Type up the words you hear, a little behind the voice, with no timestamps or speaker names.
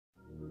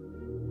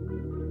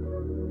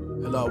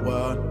Hello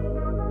world,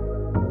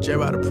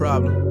 Jrod a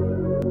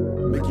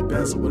problem. Mickey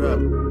Benson, what up?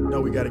 No,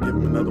 we gotta give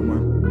him another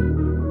one.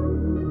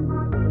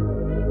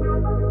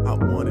 I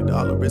want it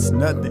all or it's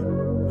nothing.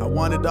 I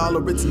want it all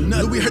or it's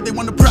nothing. We heard they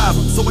want a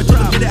problem, so I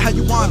told them get it how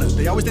you wanna.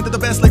 They always think they're the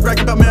best, like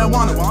bragging about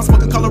marijuana. While I'm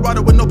smoking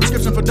Colorado with no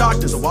prescription for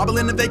doctors. I'm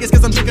wobbling in Vegas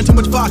cause I'm drinking too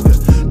much vodka.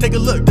 Take a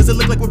look, does it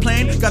look like we're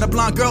playing? Got a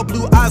blonde girl,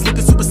 blue eyes,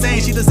 looking super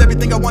sane. She does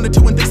everything I wanted to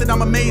and thinks that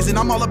I'm amazing.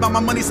 I'm all about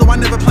my money, so I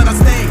never plan on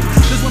staying.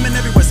 There's women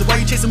everywhere, so why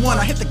you chasing one?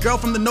 I hit the girl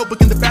from the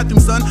Notebook in the bathroom,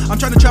 son. I'm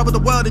trying to travel the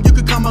world and you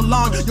could come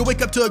along. You'll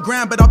wake up to a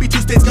grand, but I'll be 2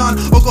 states gone.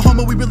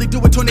 Oklahoma, we really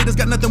do it. Tornadoes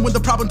got nothing when the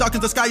problem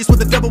darkens the sky. You swear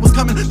the devil was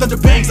coming. Thunder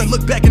bangs, I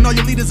look back and all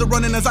your leaders are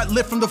running. As I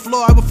lift from the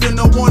floor, I will feel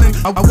no warning.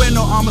 I wear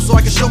no armor so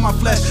I can show my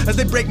flesh. As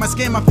they break my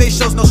skin, my face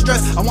shows no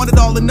stress. I want it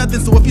all or nothing,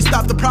 so if you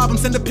stop the problem,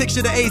 send a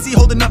picture to AZ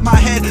holding up my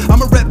head.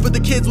 I'm a rep for the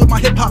kids with my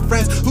hip-hop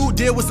friends who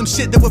deal with some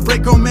shit that would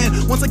break grown men.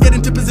 Once I get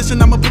into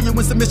position, I'ma put you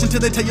in submission till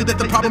they tell you that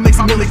the problem makes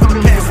me really put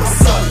the pants.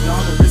 What's up?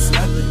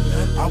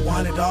 I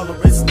want it all or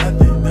it's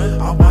nothing.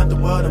 I want the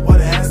world and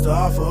what it has to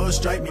offer.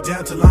 Strike me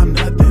down till I'm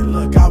nothing.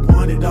 Look, I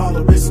want it all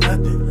or it's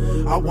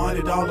nothing. I want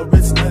it all or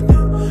it's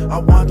nothing. I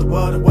want the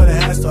world and what it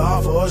has to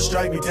offer.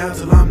 Strike me down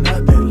till I'm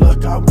nothing.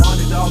 Look, I want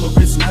it all or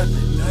it's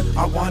nothing.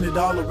 I want it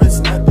all or it's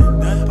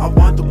nothing. I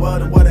want the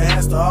world and what it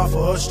has to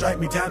offer. Strike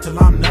me down till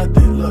I'm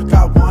nothing. Look,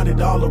 I want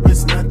it all or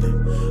it's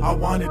nothing. I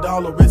want it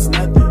all or it's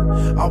nothing.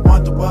 I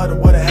want the world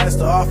and what it has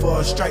to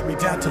offer. Strike me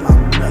down till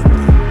I'm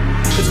nothing.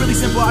 It's really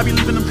simple, I be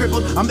leaving them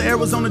crippled. I'm the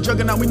Arizona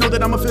juggernaut, we know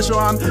that I'm official.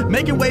 I'm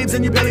making waves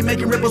and you're barely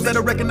making ripples.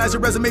 Better recognize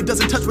your resume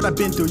doesn't touch what I've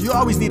been through. You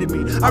always needed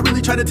me, I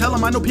really try to tell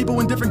them. I know people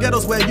in different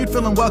ghettos where you'd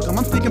feel unwelcome.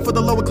 I'm speaking for the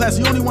lower class,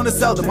 you only want to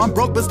sell them. I'm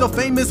broke but still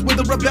famous with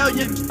a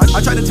rebellion.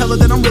 I try to tell her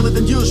that I'm realer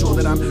than usual,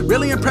 that I'm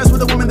really impressed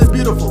with a woman that's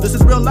beautiful. This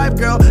is real life,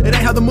 girl, it ain't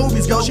how the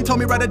movies go. She told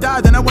me ride or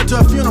die, then I went to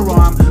a funeral.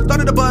 I'm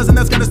started a buzz and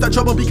that's gonna start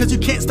trouble, because you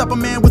can't stop a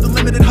man with a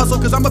limited hustle.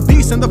 Cause I'm a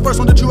beast and the first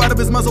one that drew out of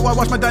his muzzle. I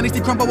watch my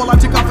dynasty crumble while I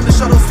take off in the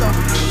shuttle. So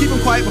keep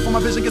him quiet before my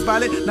vision gets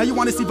violent. Now you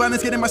wanna see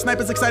violence, getting my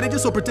snipers excited. You're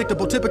so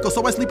predictable, typical,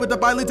 so I sleep with the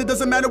violence. It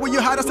doesn't matter where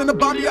you hide, I send a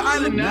bomb to your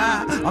island.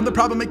 Nah, I'm the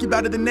problem, make you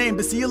bow to the name.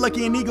 To see you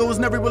lucky and ego was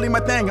never really my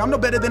thing. I'm no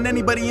better than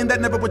anybody and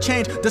that never would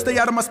change. Just stay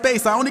out of my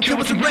space, I only kill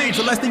what's in range.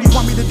 The last thing you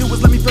want me to do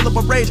is let me fill up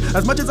a rage.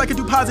 As much as I can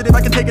do positive,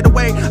 I can take it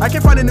away. I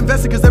can't find an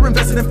investor cause they're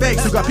invested in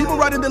fakes. You got people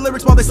writing their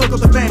lyrics while they soak up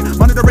the fame.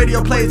 Monitor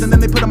radio plays and then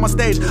they put them on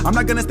stage. I'm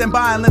not gonna stand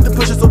by and let them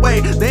push us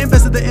away. They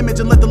invested the image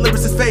and let the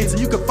lyricist fade. So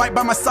you can fight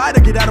by my side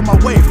or get out of my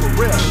way, for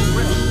real.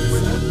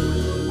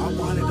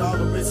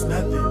 It's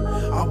nothing.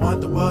 I want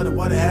the world and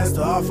what it has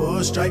to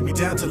offer. Strike me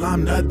down till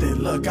I'm nothing.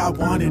 Look, I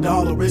want it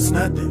all or it's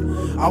nothing.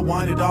 I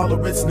want it all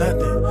or it's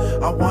nothing.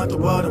 I want the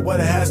world and what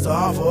it has to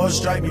offer.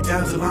 Strike me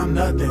down till I'm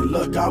nothing.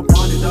 Look, I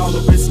want it all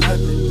or it's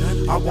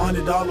nothing. I want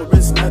it all or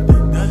it's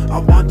nothing. I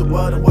want the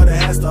world and what it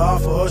has to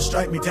offer.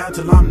 Strike me down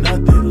till I'm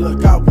nothing.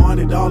 Look, I want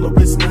it all or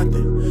it's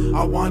nothing.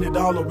 I want it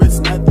all or it's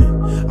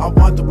nothing. I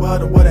want the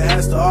world and what it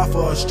has to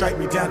offer. Strike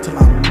me down till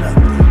I'm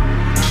nothing.